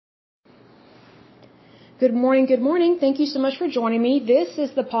Good morning, good morning. Thank you so much for joining me. This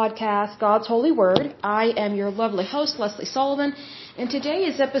is the podcast, God's Holy Word. I am your lovely host, Leslie Sullivan, and today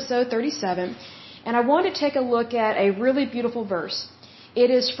is episode 37, and I want to take a look at a really beautiful verse.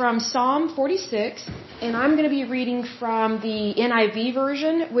 It is from Psalm 46, and I'm going to be reading from the NIV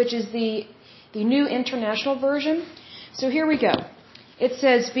version, which is the New International Version. So here we go. It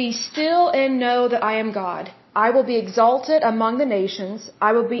says, "Be still and know that I am God. I will be exalted among the nations.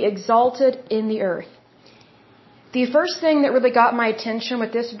 I will be exalted in the earth." The first thing that really got my attention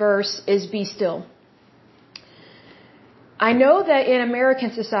with this verse is be still. I know that in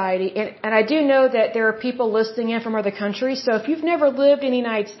American society, and I do know that there are people listening in from other countries, so if you've never lived in the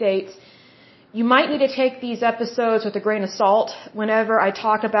United States, you might need to take these episodes with a grain of salt whenever I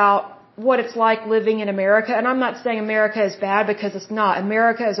talk about what it's like living in America. And I'm not saying America is bad, because it's not.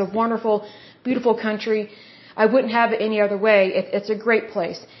 America is a wonderful, beautiful country. I wouldn't have it any other way. It's a great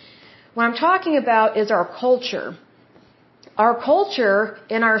place. What I'm talking about is our culture. Our culture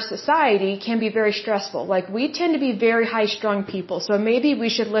in our society can be very stressful. Like, we tend to be very high-strung people. So maybe we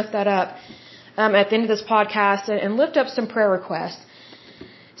should lift that up at the end of this podcast and lift up some prayer requests.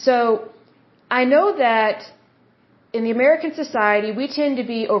 So I know that in the American society, we tend to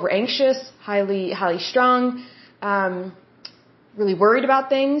be over anxious, highly strung, really worried about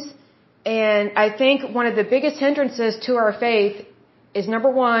things. And I think one of the biggest hindrances to our faith is, number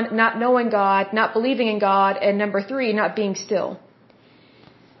one, not knowing God, not believing in God, and number three, not being still.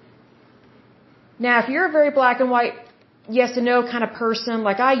 Now, if you're a very black and white, yes and no kind of person,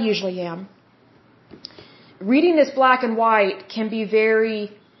 like I usually am, reading this black and white can be very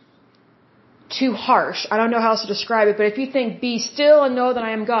too harsh. I don't know how else to describe it, but if you think, be still and know that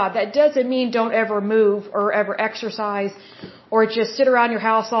I am God, that doesn't mean don't ever move or ever exercise or just sit around your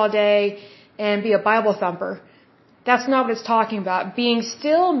house all day and be a Bible thumper. That's not what it's talking about. Being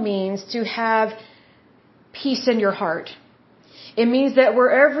still means to have peace in your heart. It means that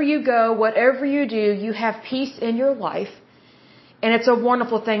wherever you go, whatever you do, you have peace in your life, and it's a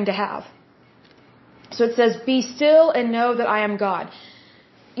wonderful thing to have. So it says, be still and know that I am God.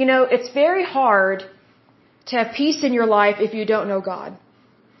 You know, it's very hard to have peace in your life if you don't know God.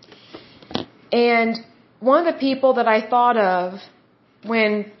 And one of the people that I thought of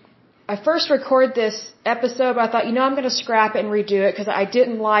when I first recorded this episode, but I thought, I'm going to scrap it and redo it because I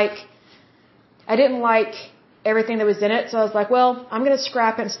didn't like everything that was in it. So I was like, well, I'm going to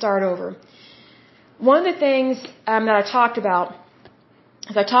scrap it and start over. One of the things that I talked about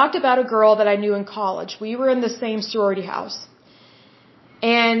is I talked about a girl that I knew in college. We were in the same sorority house.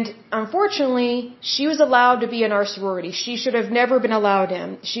 And unfortunately, she was allowed to be in our sorority. She should have never been allowed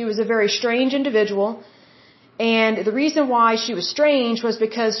in. She was a very strange individual. And the reason why she was strange was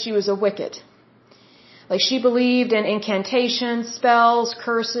because she was a Wiccan. Like, she believed in incantations, spells,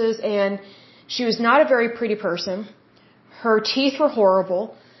 curses, and she was not a very pretty person. Her teeth were horrible.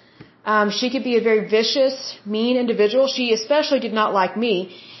 She could be a very vicious, mean individual. She especially did not like me.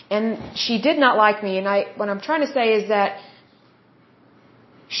 And she did not like me. And what I'm trying to say is that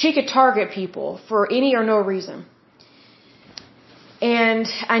she could target people for any or no reason. And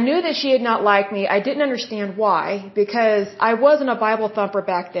I knew that she had not liked me. I didn't understand why, because I wasn't a Bible thumper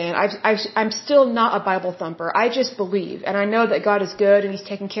back then. I'm still not a Bible thumper. I just believe, and I know that God is good and He's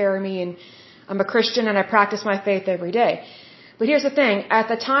taking care of me, and I'm a Christian and I practice my faith every day. But here's the thing. At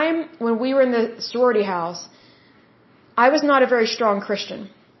the time when we were in the sorority house, I was not a very strong Christian.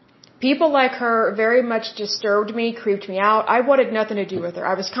 People like her very much disturbed me, creeped me out. I wanted nothing to do with her.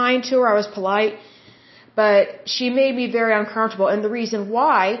 I was kind to her. I was polite. But she made me very uncomfortable. And the reason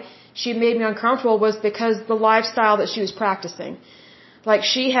why she made me uncomfortable was because the lifestyle that she was practicing. Like,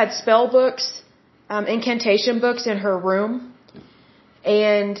 she had spell books, incantation books in her room.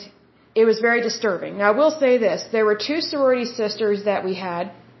 And it was very disturbing. Now, I will say this. There were two sorority sisters that we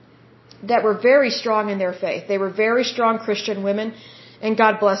had that were very strong in their faith. They were very strong Christian women, and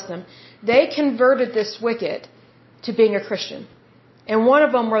God bless them. They converted this Wiccan to being a Christian. And one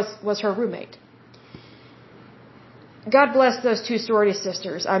of them was her roommate. God bless those two sorority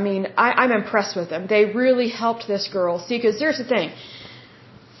sisters. I mean, I'm impressed with them. They really helped this girl. See, because here's the thing.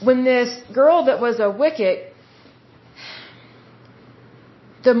 When this girl that was a Wiccan,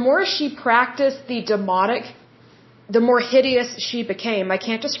 the more she practiced the demonic, the more hideous she became. I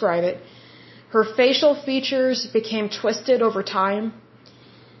can't describe it. Her facial features became twisted over time.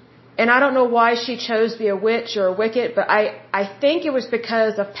 And I don't know why she chose to be a witch or a Wiccan, but I think it was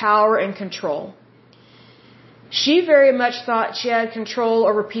because of power and control. She very much thought she had control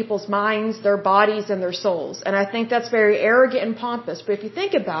over people's minds, their bodies, and their souls. And I think that's very arrogant and pompous. But if you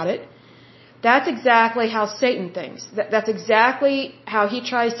think about it, That's exactly how Satan thinks. That's exactly how he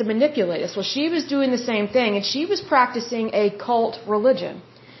tries to manipulate us. Well, she was doing the same thing, and she was practicing a cult religion.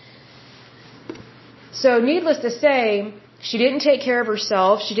 So needless to say, she didn't take care of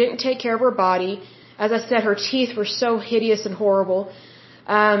herself. She didn't take care of her body. As I said, her teeth were so hideous and horrible.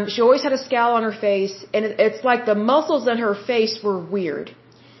 She always had a scowl on her face, and it's like the muscles in her face were weird.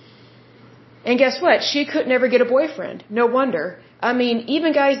 And guess what? She could never get a boyfriend. No wonder. I mean,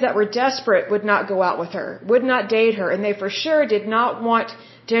 even guys that were desperate would not go out with her, would not date her, and they for sure did not want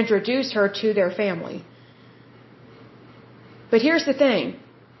to introduce her to their family. But here's the thing.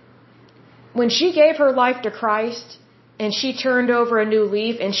 When she gave her life to Christ, and she turned over a new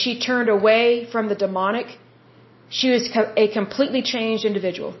leaf, and she turned away from the demonic, she was a completely changed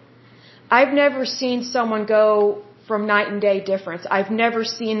individual. I've never seen someone go from night and day difference. I've never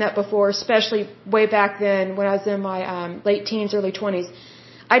seen that before, especially way back then when I was in my late teens, early 20s.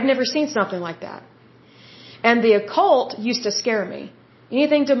 I'd never seen something like that. And the occult used to scare me.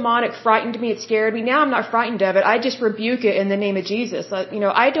 Anything demonic frightened me, it scared me. Now I'm not frightened of it. I just rebuke it in the name of Jesus.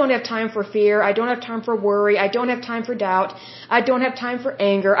 I don't have time for fear. I don't have time for worry. I don't have time for doubt. I don't have time for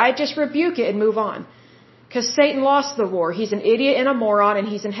anger. I just rebuke it and move on. Because Satan lost the war. He's an idiot and a moron, and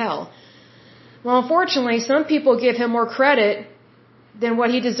he's in hell. Well, unfortunately, some people give him more credit than what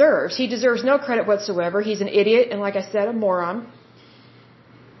he deserves. He deserves no credit whatsoever. He's an idiot and, like I said, a moron.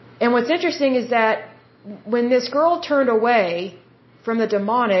 And what's interesting is that when this girl turned away from the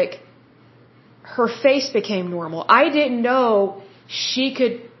demonic, her face became normal. I didn't know she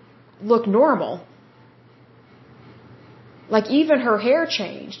could look normal. Like, even her hair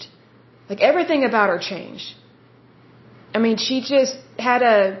changed. Like, everything about her changed. I mean, she just had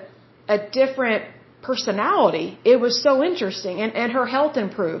a different personality. It was so interesting. And her health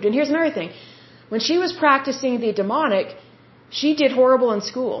improved. And here's another thing. When she was practicing the demonic, she did horrible in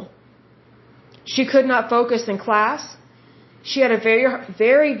school. She could not focus in class. She had a very,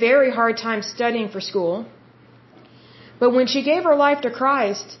 very, very hard time studying for school. But when she gave her life to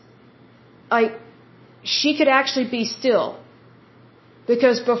Christ, she could actually be still.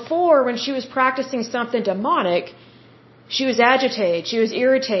 Because before, when she was practicing something demonic, she was agitated, she was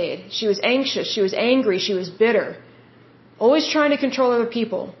irritated, she was anxious, she was angry, she was bitter. Always trying to control other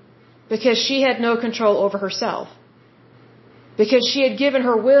people. Because she had no control over herself. Because she had given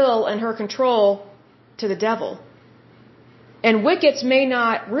her will and her control to the devil. And wickets may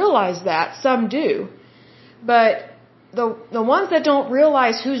not realize that. Some do. But the ones that don't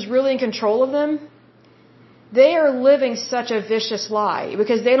realize who's really in control of them, they are living such a vicious lie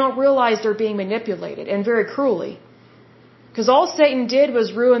because they don't realize they're being manipulated, and very cruelly. Because all Satan did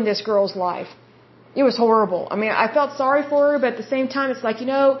was ruin this girl's life. It was horrible. I mean, I felt sorry for her, but at the same time, it's like,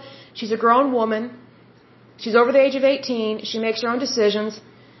 she's a grown woman. She's over the age of 18. She makes her own decisions.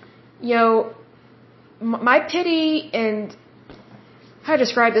 My pity and, how to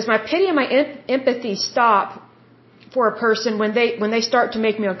describe this, my pity and my empathy stop for a person when they start to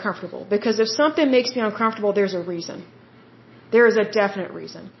make me uncomfortable. Because if something makes me uncomfortable, there's a reason. There is a definite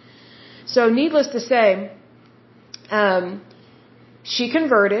reason. So needless to say, she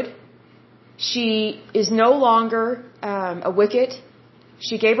converted. She is no longer a wicked.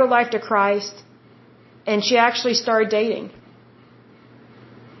 She gave her life to Christ, and she actually started dating.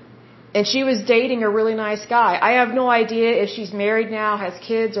 And she was dating a really nice guy. I have no idea if she's married now, has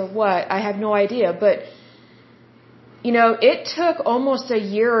kids, or what. I have no idea. But, it took almost a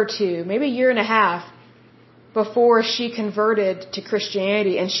year or two, maybe a year and a half, before she converted to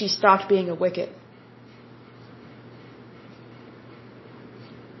Christianity and she stopped being a wicked.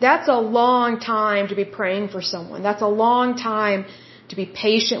 That's a long time to be praying for someone. That's a long time to be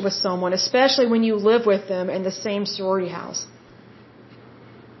patient with someone, especially when you live with them in the same sorority house.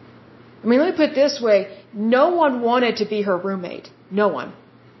 I mean, let me put it this way. No one wanted to be her roommate. No one.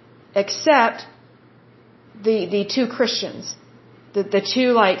 Except the two Christians. The two,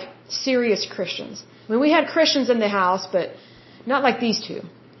 serious Christians. I mean, we had Christians in the house, but not like these two.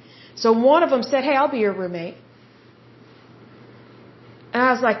 So one of them said, "Hey, I'll be your roommate." And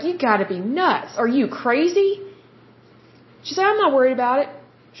I was like, "You gotta be nuts. Are you crazy?" She said, "I'm not worried about it."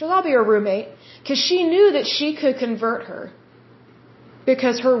 She said, "I'll be your roommate." Because she knew that she could convert her.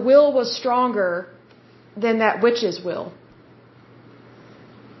 Because her will was stronger than that witch's will.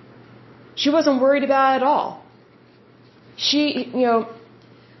 She wasn't worried about it at all.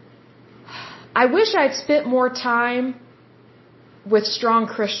 I wish I'd spent more time with strong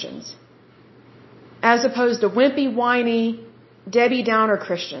Christians as opposed to wimpy, whiny, Debbie Downer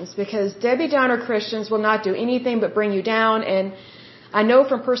Christians, because Debbie Downer Christians will not do anything but bring you down. And I know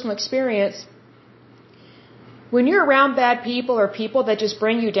from personal experience, When you're around bad people or people that just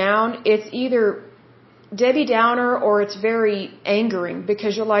bring you down, it's either Debbie Downer or it's very angering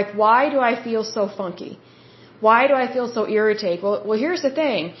because you're like, why do I feel so funky? Why do I feel so irritated? Well, here's the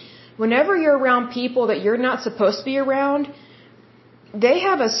thing. Whenever you're around people that you're not supposed to be around, they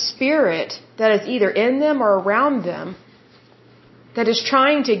have a spirit that is either in them or around them that is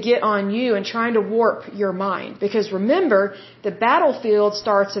trying to get on you and trying to warp your mind. Because remember, the battlefield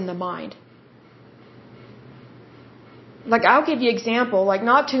starts in the mind. Like, I'll give you an example. Like,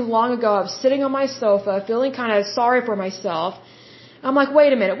 not too long ago, I was sitting on my sofa, feeling kind of sorry for myself. I'm like,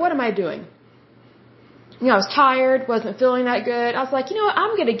 wait a minute, what am I doing? You know, I was tired, wasn't feeling that good. I was like, you know what,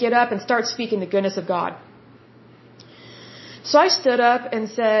 I'm going to get up and start speaking the goodness of God. So I stood up and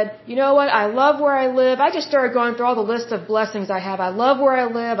said, you know what, I love where I live. I just started going through all the list of blessings I have. I love where I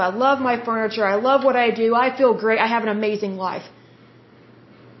live. I love my furniture. I love what I do. I feel great. I have an amazing life.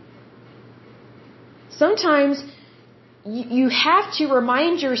 Sometimes you have to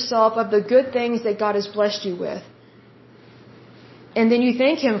remind yourself of the good things that God has blessed you with. And then you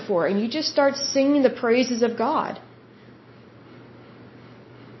thank Him for it. And you just start singing the praises of God.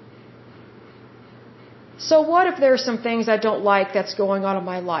 So what if there are some things I don't like that's going on in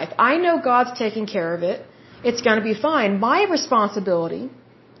my life? I know God's taking care of it. It's going to be fine. My responsibility,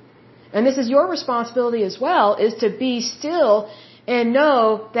 and this is your responsibility as well, is to be still and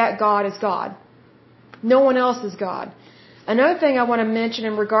know that God is God. No one else is God. Another thing I want to mention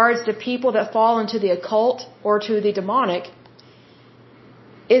in regards to people that fall into the occult or to the demonic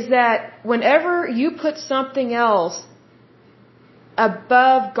is that whenever you put something else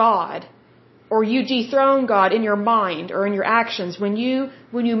above God, or you dethrone God in your mind or in your actions, when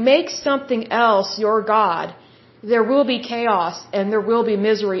you make something else your God, there will be chaos and there will be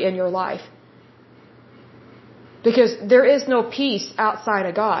misery in your life. Because there is no peace outside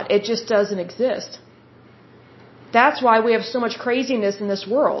of God. It just doesn't exist. That's why we have so much craziness in this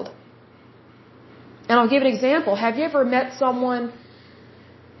world. And I'll give an example. Have you ever met someone?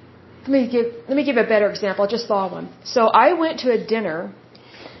 Let me give a better example. I just saw one. So I went to a dinner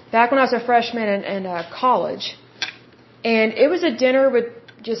back when I was a freshman in college, and it was a dinner with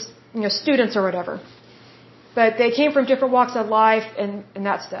just students or whatever. But they came from different walks of life and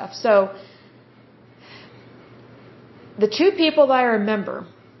that stuff. So the two people that I remember,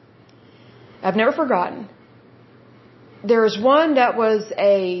 I've never forgotten. There was one that was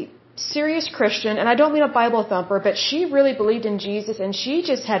a serious Christian, and I don't mean a Bible thumper, but she really believed in Jesus, and she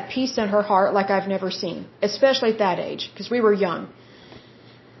just had peace in her heart like I've never seen, especially at that age, because we were young.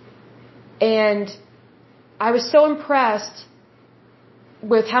 And I was so impressed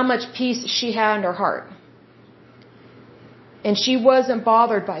with how much peace she had in her heart. And she wasn't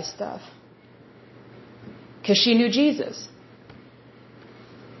bothered by stuff, because she knew Jesus.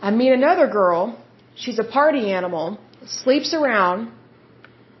 I meet another girl, she's a party animal, sleeps around.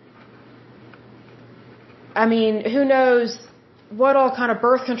 I mean, who knows what all kind of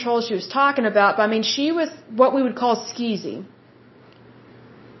birth control she was talking about, but I mean, she was what we would call skeezy,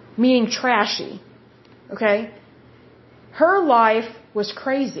 meaning trashy, okay? Her life was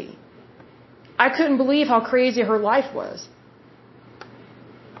crazy. I couldn't believe how crazy her life was.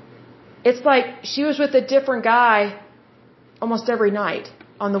 It's like she was with a different guy almost every night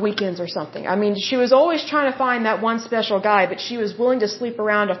on the weekends or something. I mean, she was always trying to find that one special guy, but she was willing to sleep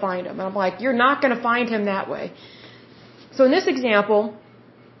around to find him. And I'm like, you're not going to find him that way. So in this example,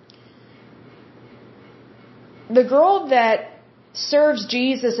 the girl that serves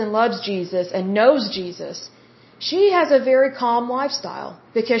Jesus and loves Jesus and knows Jesus, she has a very calm lifestyle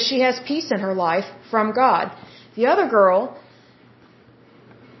because she has peace in her life from God. The other girl,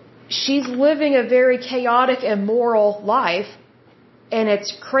 she's living a very chaotic, immoral life, and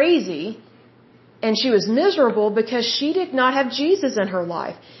it's crazy, and she was miserable because she did not have Jesus in her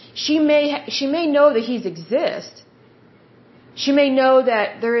life. She may know that He exists. She may know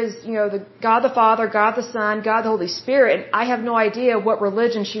that there is, the God the Father, God the Son, God the Holy Spirit, and I have no idea what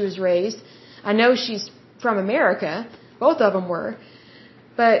religion she was raised. I know she's from America. Both of them were.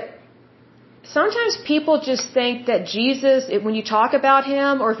 But sometimes people just think that Jesus, when you talk about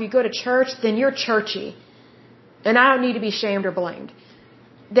Him or if you go to church, then you're churchy. And I don't need to be shamed or blamed.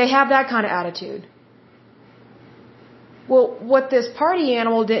 They have that kind of attitude. Well, what this party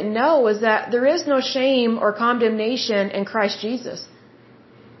animal didn't know is that there is no shame or condemnation in Christ Jesus.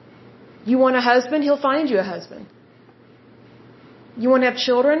 You want a husband? He'll find you a husband. You want to have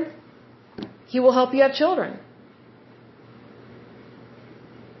children? He will help you have children.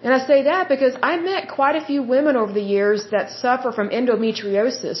 And I say that because I met quite a few women over the years that suffer from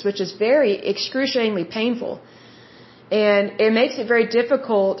endometriosis, which is very excruciatingly painful. And it makes it very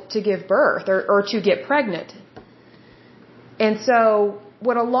difficult to give birth or to get pregnant. And so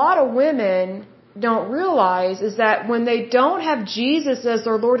what a lot of women don't realize is that when they don't have Jesus as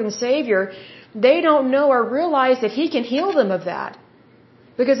their Lord and Savior, they don't know or realize that He can heal them of that.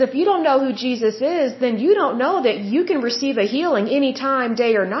 Because if you don't know who Jesus is, then you don't know that you can receive a healing anytime,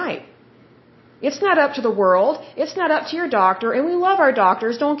 day or night. It's not up to the world. It's not up to your doctor. And we love our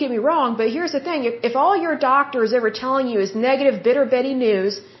doctors, don't get me wrong. But here's the thing. If all your doctor is ever telling you is negative, bitter Betty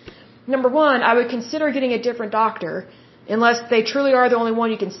news, number one, I would consider getting a different doctor, unless they truly are the only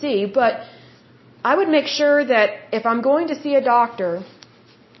one you can see. But I would make sure that if I'm going to see a doctor,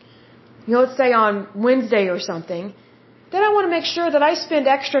 let's say on Wednesday or something, then I want to make sure that I spend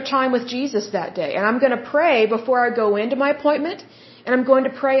extra time with Jesus that day. And I'm going to pray before I go into my appointment, and I'm going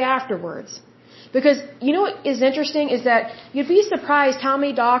to pray afterwards. Because you know what is interesting is that you'd be surprised how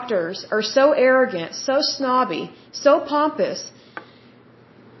many doctors are so arrogant, so snobby, so pompous.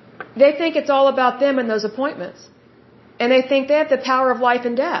 They think it's all about them in those appointments. And they think they have the power of life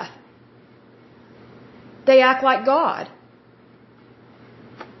and death. They act like God.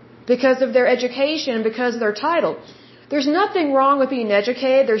 Because of their education, because of their title. There's nothing wrong with being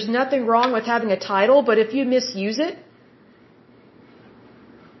educated. There's nothing wrong with having a title. But if you misuse it,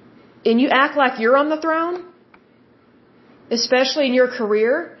 and you act like you're on the throne, especially in your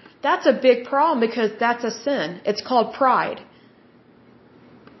career, that's a big problem because that's a sin. It's called pride.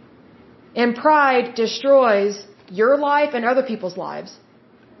 And pride destroys your life and other people's lives.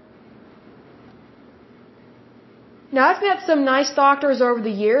 Now, I've met some nice doctors over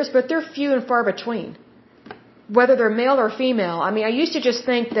the years, but they're few and far between. Whether they're male or female. I mean, I used to just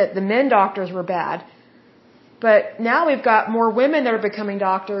think that the men doctors were bad. But now we've got more women that are becoming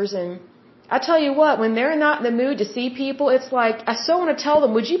doctors. And I tell you what, when they're not in the mood to see people, it's like, I so want to tell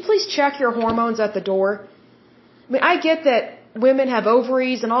them, would you please check your hormones at the door? I mean, I get that women have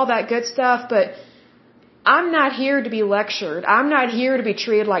ovaries and all that good stuff, but I'm not here to be lectured. I'm not here to be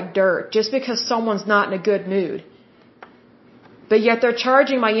treated like dirt just because someone's not in a good mood. But yet they're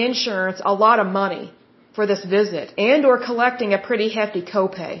charging my insurance a lot of money for this visit and or collecting a pretty hefty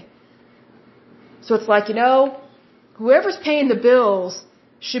copay. So it's like, whoever's paying the bills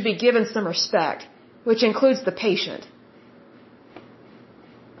should be given some respect, which includes the patient.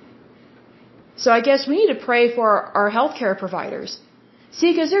 So I guess we need to pray for our healthcare providers.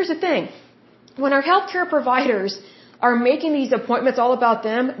 See, because here's the thing. When our healthcare providers are making these appointments all about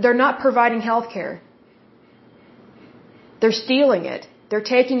them, they're not providing healthcare. They're stealing it. They're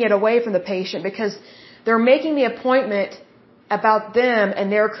taking it away from the patient because they're making the appointment about them and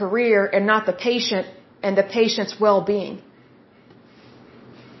their career and not the patient and the patient's well-being.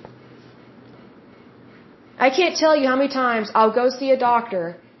 I can't tell you how many times I'll go see a doctor,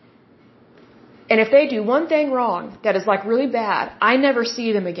 and if they do one thing wrong that is like really bad, I never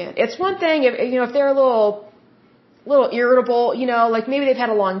see them again. It's one thing if they're a little irritable, like maybe they've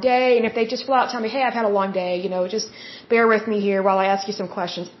had a long day, and if they just flat out tell me, hey, I've had a long day, just bear with me here while I ask you some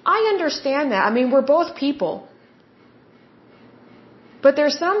questions. I understand that. I mean, we're both people. But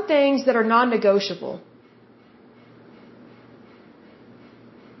there's some things that are non-negotiable.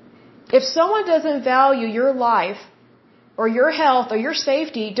 If someone doesn't value your life or your health or your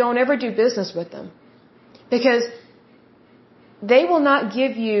safety, don't ever do business with them. Because they will not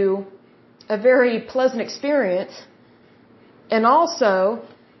give you a very pleasant experience. And also,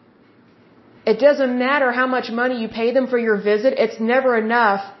 it doesn't matter how much money you pay them for your visit, it's never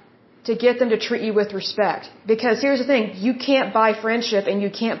enough to get them to treat you with respect. Because here's the thing, you can't buy friendship and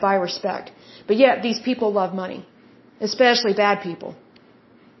you can't buy respect. But yet, these people love money. Especially bad people.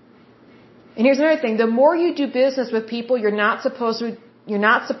 And here's another thing, the more you do business with people you're not supposed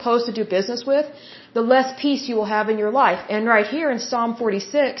to do business with, the less peace you will have in your life. And right here in Psalm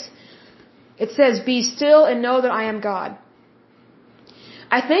 46, it says, be still and know that I am God.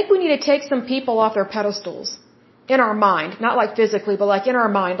 I think we need to take some people off their pedestals in our mind, not like physically, but like in our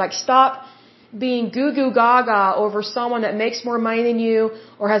mind. Like stop being goo-goo gaga over someone that makes more money than you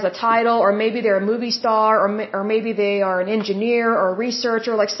or has a title or maybe they're a movie star or maybe they are an engineer or a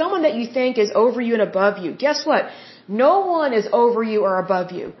researcher, like someone that you think is over you and above you. Guess what? No one is over you or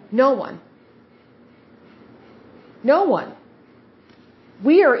above you. No one. No one.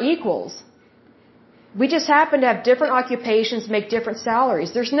 We are equals. We just happen to have different occupations, make different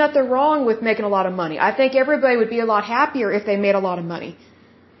salaries. There's nothing wrong with making a lot of money. I think everybody would be a lot happier if they made a lot of money.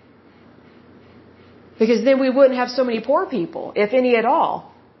 Because then we wouldn't have so many poor people, if any at all.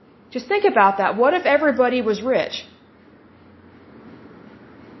 Just think about that. What if everybody was rich?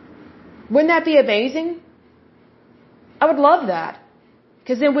 Wouldn't that be amazing? I would love that.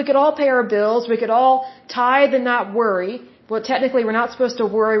 Because then we could all pay our bills, we could all tithe and not worry. Well, technically we're not supposed to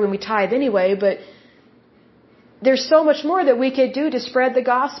worry when we tithe anyway, but there's so much more that we could do to spread the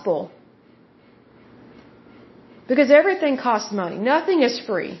gospel. Because everything costs money. Nothing is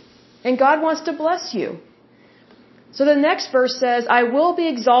free. And God wants to bless you. So the next verse says, I will be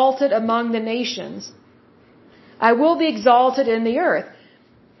exalted among the nations. I will be exalted in the earth.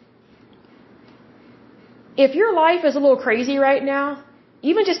 If your life is a little crazy right now,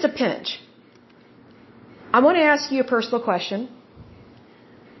 even just a pinch, I want to ask you a personal question.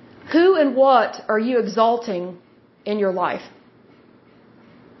 Who and what are you exalting in your life?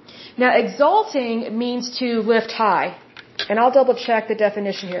 Now, exalting means to lift high. And I'll double check the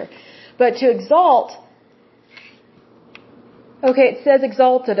definition here. But to exalt, okay, it says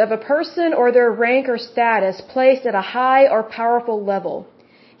exalted, of a person or their rank or status placed at a high or powerful level,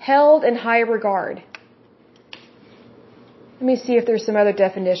 held in high regard. Let me see if there's some other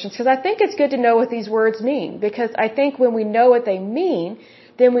definitions, because I think it's good to know what these words mean, because I think when we know what they mean,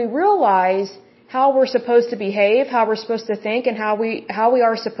 then we realize how we're supposed to behave, how we're supposed to think, and how we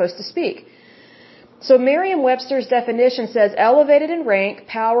are supposed to speak. So Merriam-Webster's definition says elevated in rank,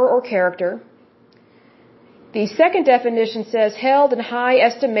 power, or character. The second definition says held in high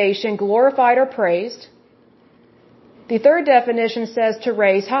estimation, glorified or praised. The third definition says to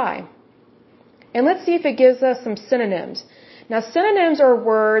raise high. And let's see if it gives us some synonyms. Now, synonyms are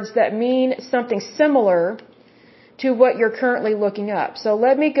words that mean something similar to what you're currently looking up. So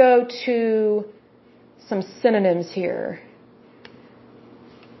let me go to some synonyms here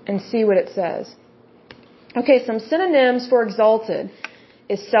and see what it says. Okay, some synonyms for exalted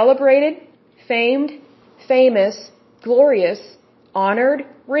is celebrated, famed, famous, glorious, honored,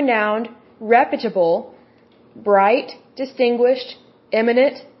 renowned, reputable, bright, distinguished,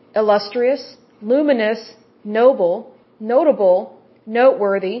 eminent, illustrious, luminous, noble, notable,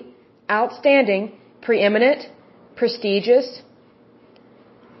 noteworthy, outstanding, preeminent, prestigious,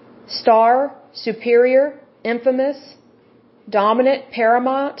 star, superior, infamous, dominant,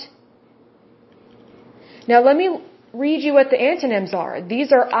 paramount. Now let me read you what the antonyms are.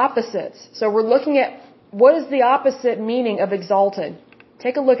 These are opposites. So we're looking at what is the opposite meaning of exalted.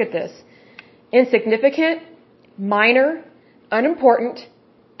 Take a look at this. Insignificant, minor, unimportant,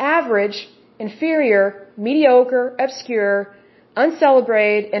 average, inferior, mediocre, obscure,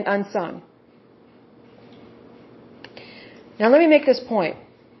 uncelebrated, and unsung. Now let me make this point.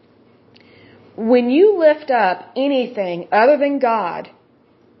 When you lift up anything other than God,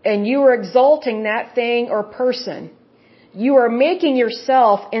 and you are exalting that thing or person, you are making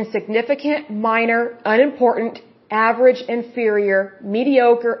yourself insignificant, minor, unimportant, average, inferior,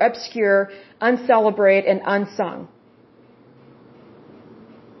 mediocre, obscure, uncelebrated, and unsung.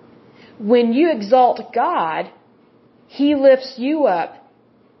 When you exalt God, He lifts you up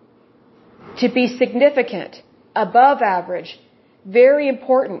to be significant, above average, very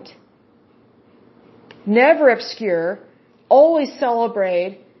important, never obscure, always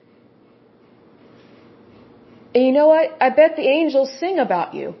celebrate. And you know what? I bet the angels sing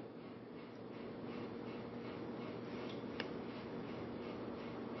about you.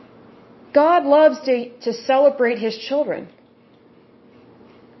 God loves to celebrate His children.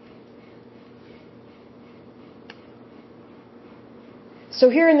 So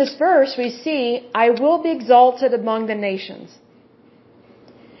here in this verse we see, I will be exalted among the nations.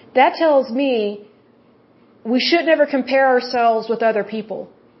 That tells me we should never compare ourselves with other people.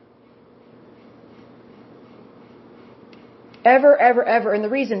 Ever, ever, ever. And the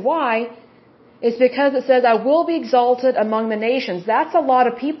reason why is because it says, I will be exalted among the nations. That's a lot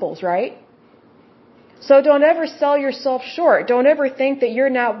of peoples, right? So don't ever sell yourself short. Don't ever think that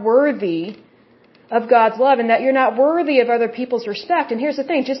you're not worthy of God's love and that you're not worthy of other people's respect. And here's the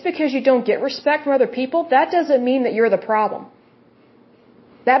thing, just because you don't get respect from other people, that doesn't mean that you're the problem.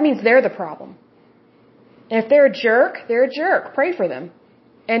 That means they're the problem. And if they're a jerk, they're a jerk. Pray for them.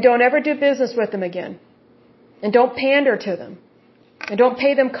 And don't ever do business with them again. And don't pander to them. And don't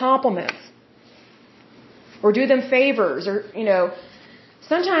pay them compliments. Or do them favors. Or,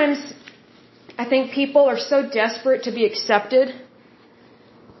 sometimes I think people are so desperate to be accepted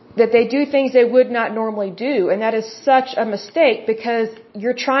that they do things they would not normally do. And that is such a mistake because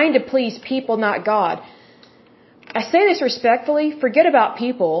you're trying to please people, not God. I say this respectfully. Forget about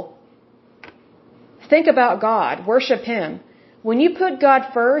people. Think about God. Worship Him. When you put God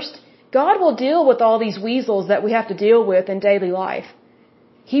first, God will deal with all these weasels that we have to deal with in daily life.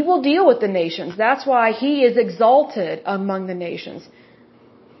 He will deal with the nations. That's why He is exalted among the nations.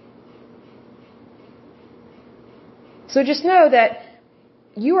 So just know that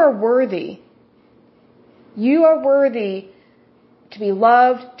you are worthy. You are worthy to be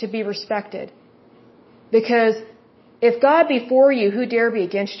loved, to be respected. Because if God be for you, who dare be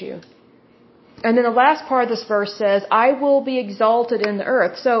against you? And then the last part of this verse says, I will be exalted in the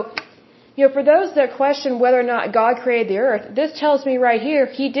earth. So, for those that question whether or not God created the earth, this tells me right here,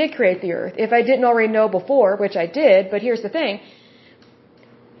 He did create the earth. If I didn't already know before, which I did, but here's the thing.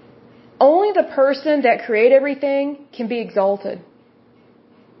 Only the person that created everything can be exalted.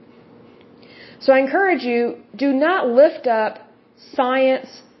 So I encourage you, do not lift up science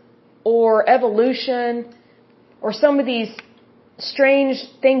or evolution or some of these strange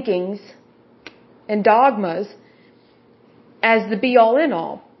thinkings and dogmas as the be-all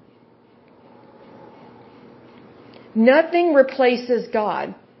end-all. Nothing replaces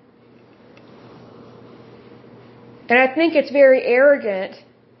God. And I think it's very arrogant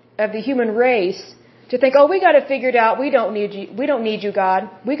of the human race to think, oh, we got it figured out. We don't need you, God.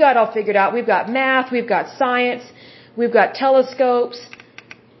 We got it all figured out. We've got math. We've got science. We've got telescopes.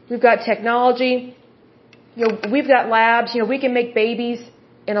 We've got technology. We've got labs. We can make babies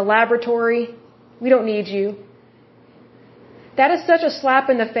in a laboratory. We don't need you. That is such a slap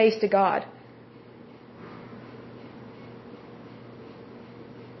in the face to God.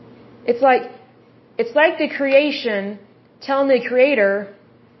 It's like the creation telling the Creator,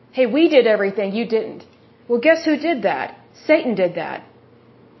 hey, we did everything, you didn't. Well, guess who did that? Satan did that.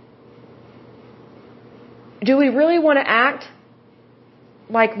 Do we really want to act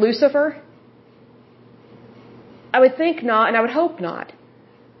like Lucifer? I would think not, and I would hope not.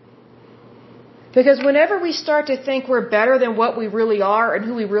 Because whenever we start to think we're better than what we really are and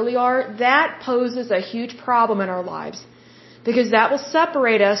who we really are, that poses a huge problem in our lives. Because that will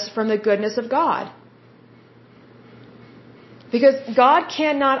separate us from the goodness of God. Because God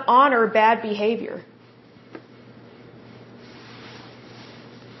cannot honor bad behavior.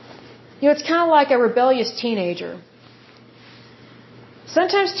 It's kind of like a rebellious teenager.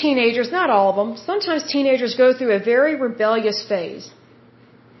 Sometimes teenagers, not all of them, sometimes teenagers go through a very rebellious phase.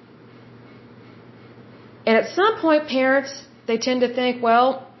 And at some point, parents, they tend to think,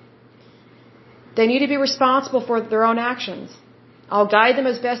 well, they need to be responsible for their own actions. I'll guide them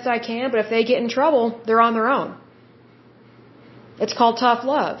as best I can, but if they get in trouble, they're on their own. It's called tough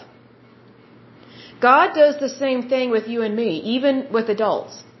love. God does the same thing with you and me, even with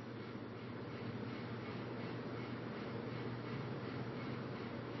adults.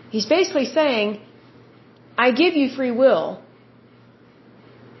 He's basically saying, I give you free will.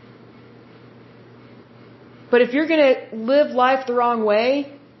 But if you're going to live life the wrong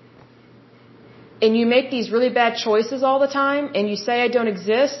way, and you make these really bad choices all the time, and you say I don't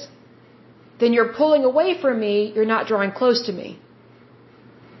exist, then you're pulling away from me, you're not drawing close to me.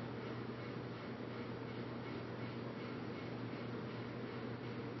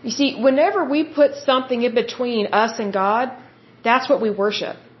 You see, whenever we put something in between us and God, that's what we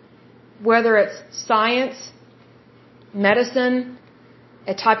worship. Whether it's science, medicine,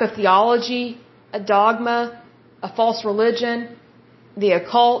 a type of theology, a dogma, a false religion, the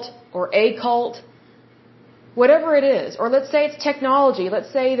occult or a cult, whatever it is. Or let's say it's technology.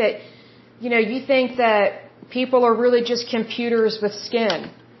 Let's say that, you think that people are really just computers with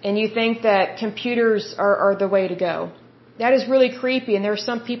skin, and you think that computers are the way to go. That is really creepy, and there are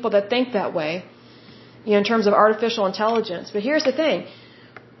some people that think that way, in terms of artificial intelligence. But here's the thing.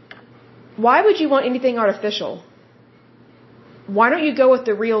 Why would you want anything artificial? Why don't you go with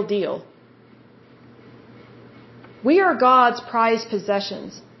the real deal? We are God's prized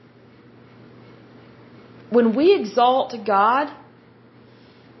possessions. When we exalt God,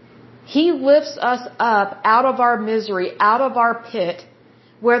 He lifts us up out of our misery, out of our pit.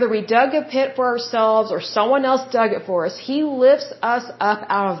 Whether we dug a pit for ourselves or someone else dug it for us, He lifts us up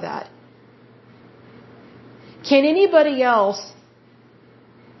out of that. Can anybody else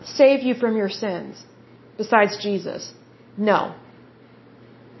save you from your sins besides Jesus? No.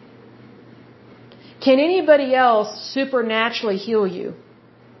 Can anybody else supernaturally heal you?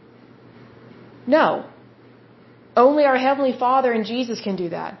 No. Only our Heavenly Father and Jesus can do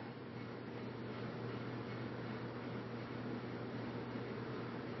that.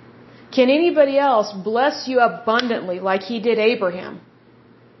 Can anybody else bless you abundantly like He did Abraham?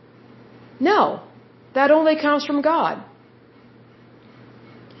 No. That only comes from God.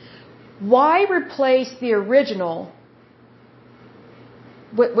 Why replace the original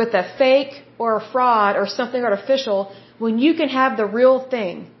with a fake or a fraud or something artificial when you can have the real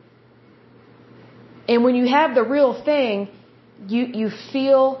thing? And when you have the real thing, you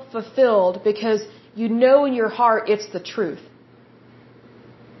feel fulfilled because you know in your heart it's the truth.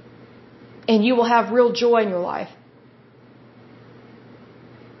 And you will have real joy in your life.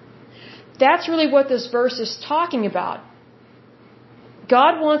 That's really what this verse is talking about.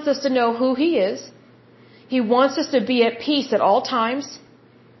 God wants us to know who He is. He wants us to be at peace at all times.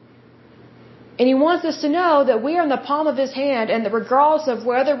 And He wants us to know that we are in the palm of His hand, and that regardless of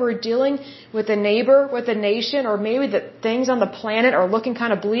whether we're dealing with a neighbor, with a nation, or maybe that things on the planet are looking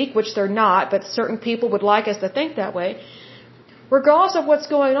kind of bleak, which they're not, but certain people would like us to think that way. Regardless of what's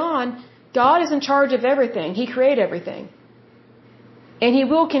going on, God is in charge of everything. He created everything. And He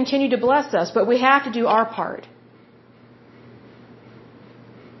will continue to bless us, but we have to do our part.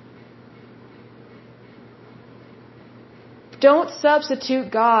 Don't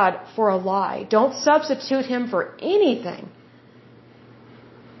substitute God for a lie. Don't substitute Him for anything.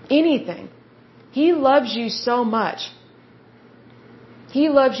 Anything. He loves you so much. He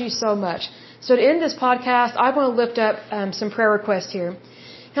loves you so much. So to end this podcast, I want to lift up some prayer requests here.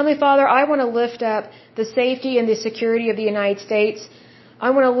 Heavenly Father, I want to lift up the safety and the security of the United States.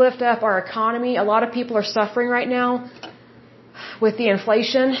 I want to lift up our economy. A lot of people are suffering right now with the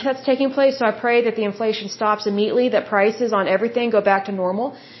inflation that's taking place. So I pray that the inflation stops immediately, that prices on everything go back to normal,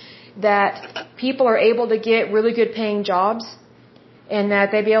 that people are able to get really good paying jobs, and that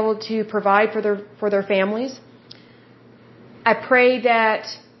they be able to provide for their families. I pray that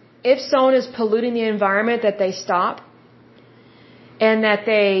if someone is polluting the environment, that they stop, and that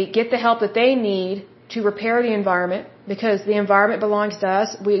they get the help that they need to repair the environment, because the environment belongs to us.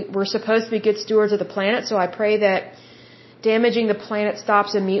 We're supposed to be good stewards of the planet, so I pray that damaging the planet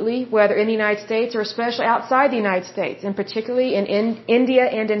stops immediately, whether in the United States or especially outside the United States, and particularly in India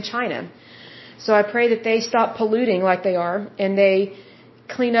and in China. So I pray that they stop polluting like they are, and they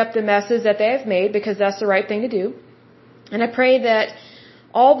clean up the messes that they have made, because that's the right thing to do. And I pray that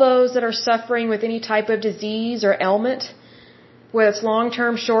all those that are suffering with any type of disease or ailment, whether it's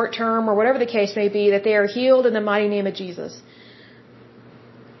long-term, short-term, or whatever the case may be, that they are healed in the mighty name of Jesus.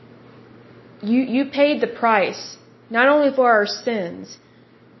 You paid the price, not only for our sins,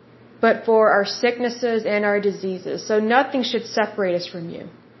 but for our sicknesses and our diseases. So nothing should separate us from you.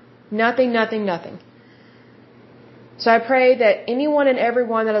 Nothing, nothing, nothing. So I pray that anyone and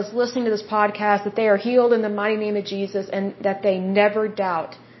everyone that is listening to this podcast, that they are healed in the mighty name of Jesus, and that they never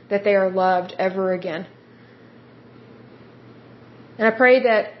doubt that they are loved ever again. And I pray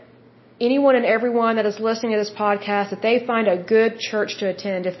that anyone and everyone that is listening to this podcast, that they find a good church to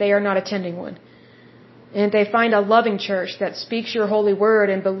attend if they are not attending one. And they find a loving church that speaks your holy word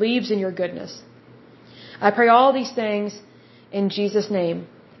and believes in your goodness. I pray all these things in Jesus' name.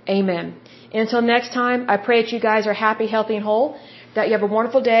 Amen. And until next time, I pray that you guys are happy, healthy, and whole, that you have a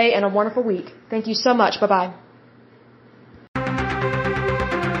wonderful day and a wonderful week. Thank you so much. Bye-bye.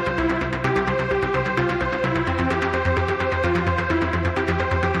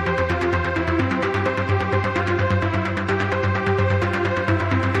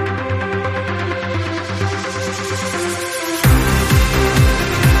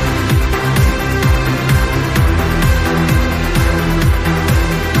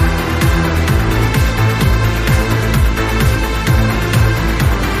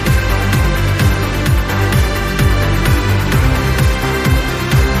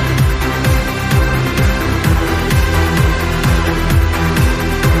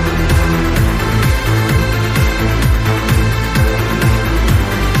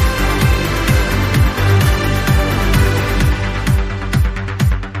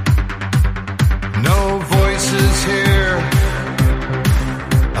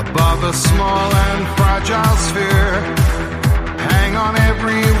 A small and fragile sphere, hang on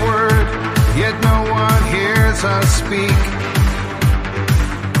every word, yet no one hears us speak.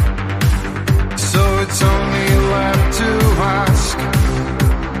 So it's only left to ask,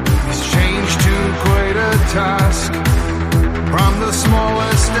 is change too great a task? From the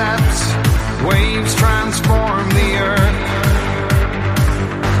smallest steps, waves transform the earth.